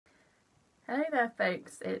Hello there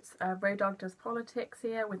folks, it's Road Dog Does Politics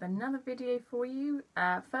here with another video for you.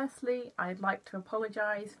 Firstly, I'd like to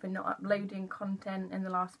apologise for not uploading content in the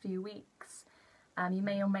last few weeks. You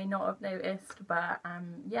may or may not have noticed, but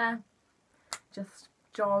yeah, just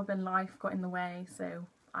job and life got in the way, so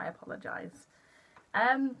I apologise.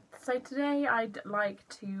 So today I'd like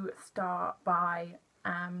to start by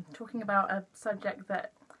talking about a subject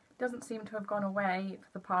that doesn't seem to have gone away for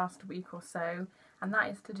the past week or so, and that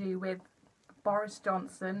is to do with Boris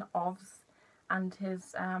Johnson, OBS, and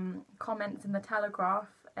his comments in the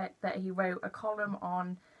Telegraph that he wrote a column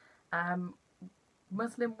on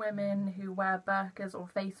Muslim women who wear burqas or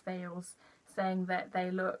face veils, saying that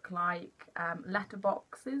they look like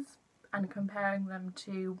letterboxes and comparing them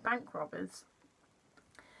to bank robbers.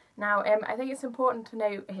 Now, I think it's important to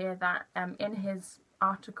note here that in his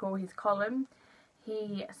article, his column,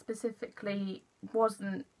 he specifically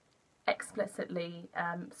wasn't explicitly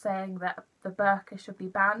saying that the burqa should be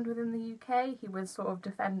banned within the UK. He was sort of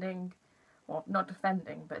defending, well, not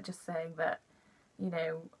defending, but just saying that, you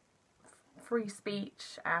know, free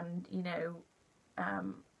speech and, you know,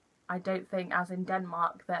 I don't think, as in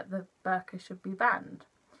Denmark, that the burqa should be banned.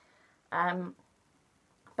 But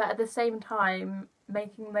at the same time,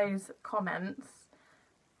 making those comments,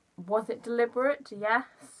 was it deliberate?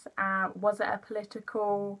 Yes. Was it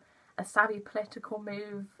a savvy political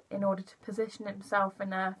move in order to position himself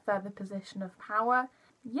in a further position of power?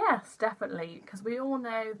 Yes, definitely, because we all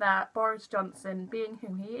know that Boris Johnson, being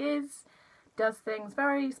who he is, does things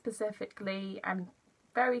very specifically and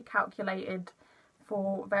very calculated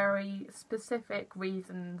for very specific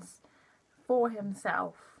reasons for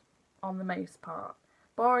himself, on the most part.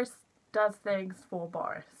 Boris does things for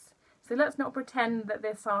Boris. So let's not pretend that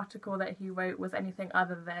this article that he wrote was anything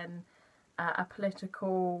other than a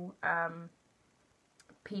political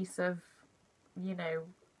piece of, you know,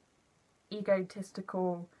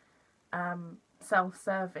 egotistical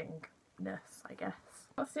self-servingness, I guess.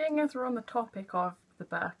 Well, seeing as we're on the topic of the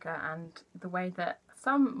burqa and the way that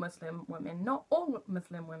some Muslim women, not all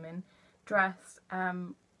Muslim women, dress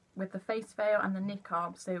with the face veil and the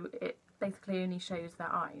niqab, so it basically only shows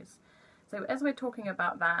their eyes. So as we're talking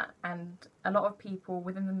about that, and a lot of people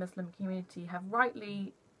within the Muslim community have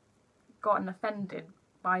rightly gotten offended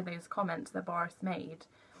by those comments that Boris made,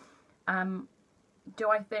 do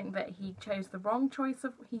I think that he used the wrong choice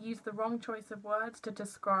of words to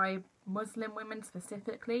describe Muslim women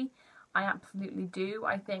specifically? I absolutely do.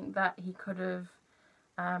 I think that he could have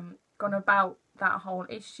gone about that whole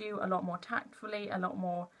issue a lot more tactfully, a lot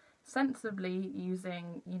more sensibly,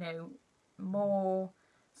 using, you know, more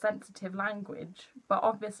sensitive language. But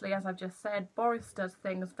obviously, as I've just said, Boris does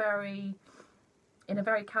things in a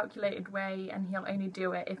very calculated way, and he'll only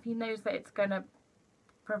do it if he knows that it's going to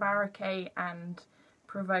prevaricate and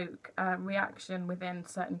provoke a reaction within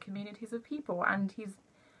certain communities of people, and he's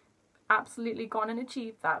absolutely gone and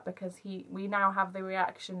achieved that, because we now have the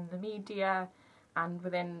reaction in the media and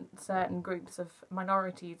within certain groups of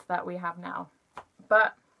minorities that we have now.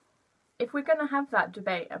 But if we're going to have that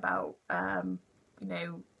debate about you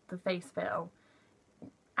know, the face veil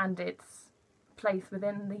and its place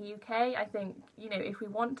within the UK, I think, you know, if we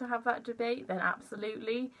want to have that debate, then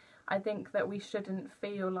absolutely. I think that we shouldn't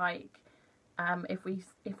feel like if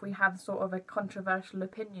we have sort of a controversial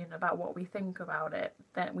opinion about what we think about it,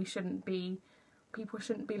 then people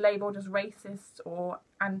shouldn't be labelled as racist or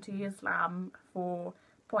anti-Islam for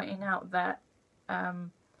pointing out that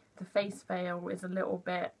the face veil is a little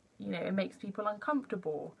bit, you know, it makes people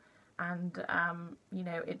uncomfortable, and you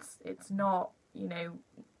know, it's not, you know,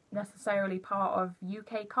 necessarily part of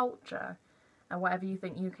UK culture, and whatever you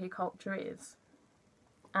think UK culture is.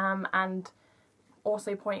 And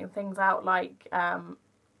also pointing things out like,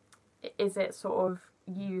 is it sort of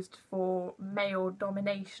used for male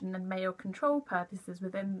domination and male control purposes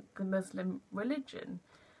within the Muslim religion?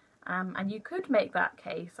 And you could make that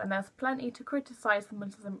case, and there's plenty to criticise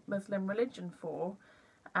the Muslim religion for.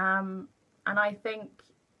 And I think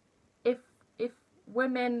if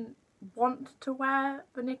women want to wear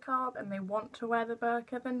the niqab and they want to wear the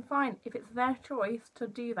burqa, then fine. If it's their choice to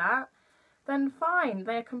do that, then fine.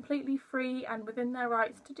 They're completely free and within their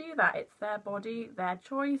rights to do that. It's their body, their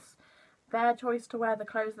choice to wear the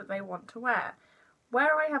clothes that they want to wear.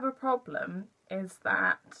 Where I have a problem is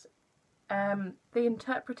that the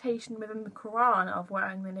interpretation within the Quran of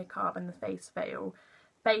wearing the niqab and the face veil,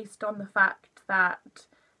 based on the fact that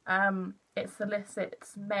it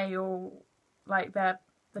solicits male, like the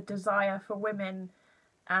desire for women,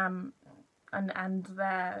 and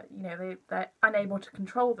they're, you know, they're unable to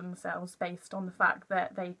control themselves based on the fact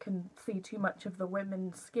that they can see too much of the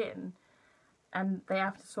women's skin. and they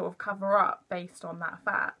have to sort of cover up based on that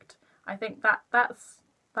fact. I think that's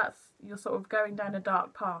you're sort of going down a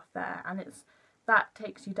dark path there, and that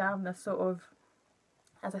takes you down the sort of,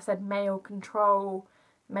 as I said, male control,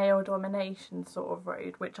 male domination sort of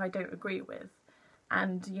road, which I don't agree with.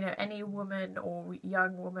 And, you know, any woman or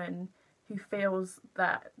young woman who feels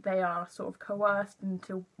that they are sort of coerced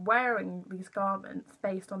into wearing these garments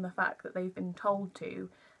based on the fact that they've been told to,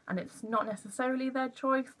 and it's not necessarily their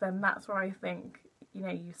choice, then that's where I think, you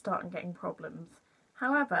know, you start getting problems.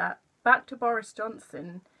 However, back to Boris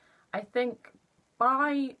Johnson, I think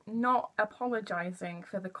by not apologising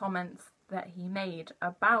for the comments that he made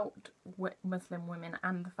about Muslim women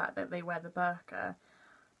and the fact that they wear the burqa,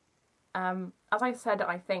 as I said,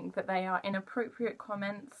 I think that they are inappropriate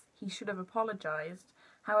comments. He should have apologised.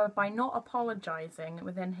 However, by not apologising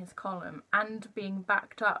within his column and being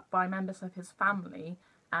backed up by members of his family,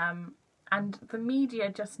 and the media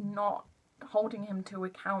just not holding him to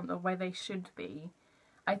account the way they should be,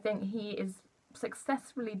 I think he is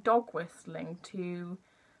successfully dog whistling to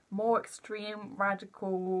more extreme,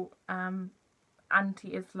 radical,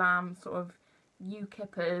 anti-Islam sort of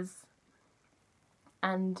UKIPers,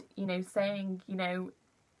 and, you know, saying, you know,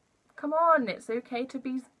 come on, it's okay to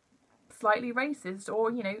be slightly racist, or,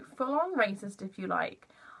 you know, full-on racist if you like.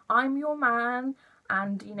 I'm your man,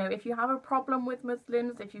 and, you know, if you have a problem with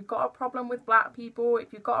Muslims, if you've got a problem with black people,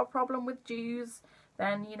 if you've got a problem with Jews,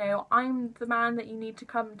 then, you know, I'm the man that you need to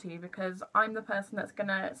come to, because I'm the person that's going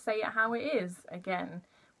to say it how it is. Again,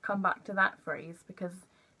 come back to that phrase, because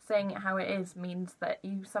saying it how it is means that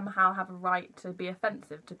you somehow have a right to be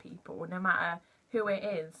offensive to people, no matter who it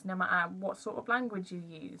is, no matter what sort of language you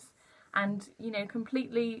use, and, you know,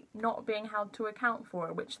 completely not being held to account for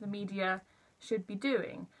it, which the media should be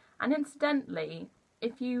doing. And incidentally,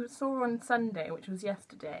 if you saw on Sunday, which was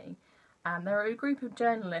yesterday, there were a group of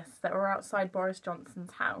journalists that were outside Boris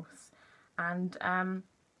Johnson's house, and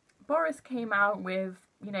Boris came out with,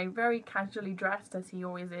 you know, very casually dressed, as he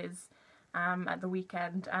always is, at the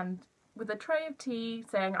weekend, and with a tray of tea,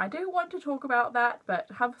 saying, I don't want to talk about that, but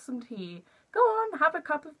have some tea. Go on, have a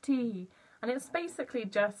cup of tea. And it's basically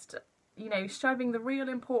just, you know, shoving the real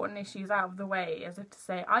important issues out of the way, as if to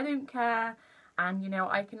say, I don't care, and, you know,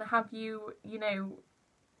 I can have you, you know,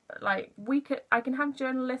 like, I can have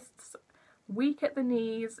journalists weak at the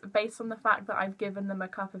knees based on the fact that I've given them a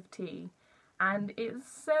cup of tea. And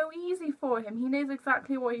it's so easy for him. He knows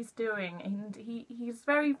exactly what he's doing, and he's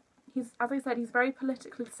as I said, he's very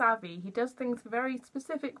politically savvy. He does things for very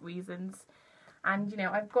specific reasons. And, you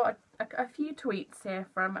know, I've got a few tweets here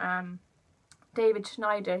from David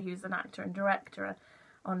Schneider, who's an actor and director,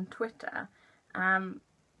 on Twitter. And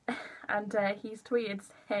he's tweeted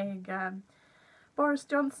saying, Boris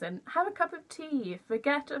Johnson, have a cup of tea.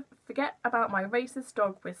 Forget about my racist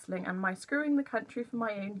dog whistling and my screwing the country for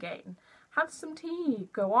my own gain. Have some tea.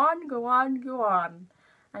 Go on, go on, go on.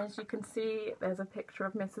 And as you can see, there's a picture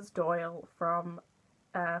of Mrs. Doyle from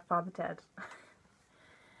Father Ted.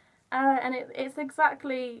 And it's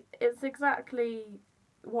exactly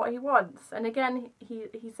what he wants. And again,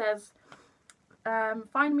 he says,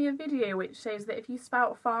 find me a video which shows that if you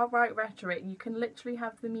spout far-right rhetoric, you can literally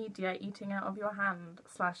have the media eating out of your hand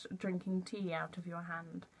 / drinking tea out of your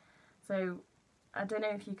hand. So I don't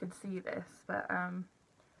know if you could see this, but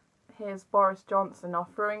here's Boris Johnson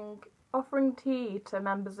offering tea to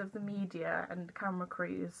members of the media and camera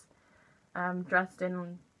crews, dressed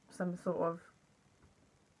in some sort of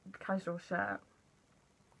casual shirt,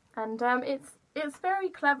 and it's very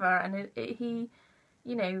clever, and he,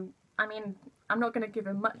 you know, I mean, I'm not going to give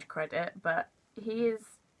him much credit, but he is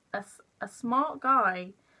a smart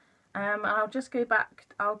guy. And I'll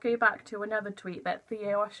go back to another tweet that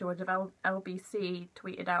Theo Usherwood of LBC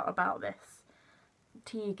tweeted out about this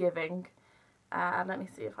tea giving. Let me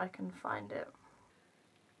see if I can find it.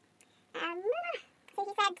 So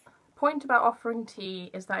he said, point about offering tea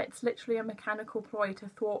is that it's literally a mechanical ploy to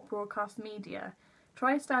thwart broadcast media.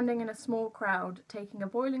 Try standing in a small crowd, taking a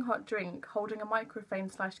boiling hot drink, holding a microphone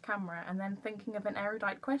 / camera, and then thinking of an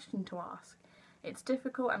erudite question to ask. It's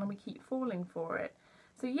difficult and we keep falling for it.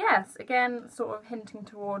 So yes, again, sort of hinting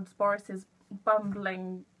towards Boris's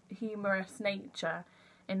bumbling, humorous nature,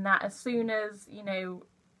 in that as soon as, you know,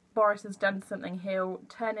 Boris has done something, he'll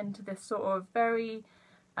turn into this sort of very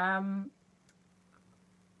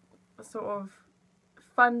sort of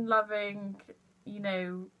fun-loving, you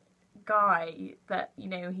know, guy that, you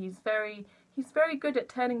know, he's very good at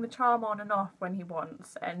turning the charm on and off when he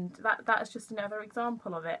wants, and that is just another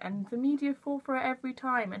example of it. And the media fall for it every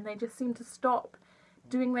time, and they just seem to stop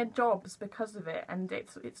doing their jobs because of it, and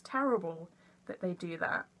it's terrible that they do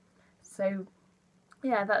that. So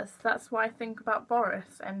yeah, that's what I think about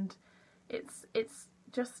Boris, and it's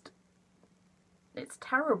just, it's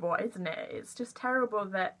terrible, isn't it? It's just terrible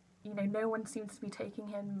that, you know, no one seems to be taking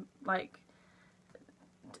him, like,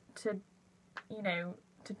 to, you know,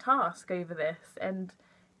 to task over this, and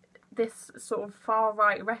this sort of far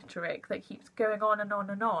right rhetoric that keeps going on and on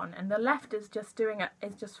and on, and the left is just doing it,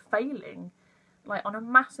 is just failing, like, on a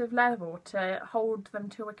massive level to hold them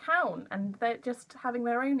to account, and they're just having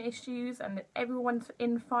their own issues, and everyone's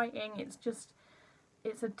infighting. It's just,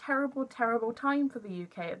 it's a terrible, terrible time for the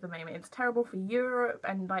UK at the moment. It's terrible for Europe,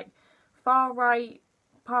 and like far right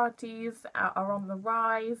parties are on the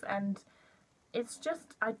rise, and it's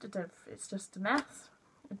just, it's just a mess.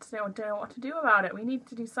 I don't know what to do about it. We need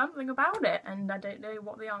to do something about it, and I don't know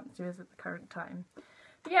what the answer is at the current time.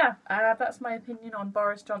 But yeah, that's my opinion on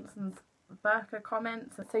Boris Johnson's Burqa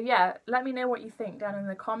comments. So yeah, let me know what you think down in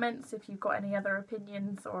the comments. If you've got any other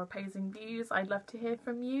opinions or opposing views, I'd love to hear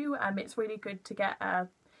from you. It's really good to get a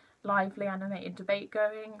lively animated debate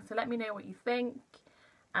going, so let me know what you think.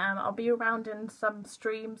 I'll be around in some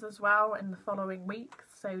streams as well in the following weeks,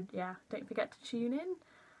 so yeah, don't forget to tune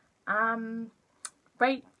in.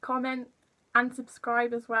 Rate, comment and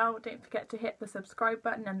subscribe as well. Don't forget to hit the subscribe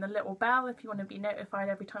button and the little bell if you want to be notified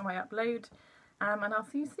every time I upload. And I'll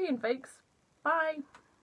see you soon, folks. Bye!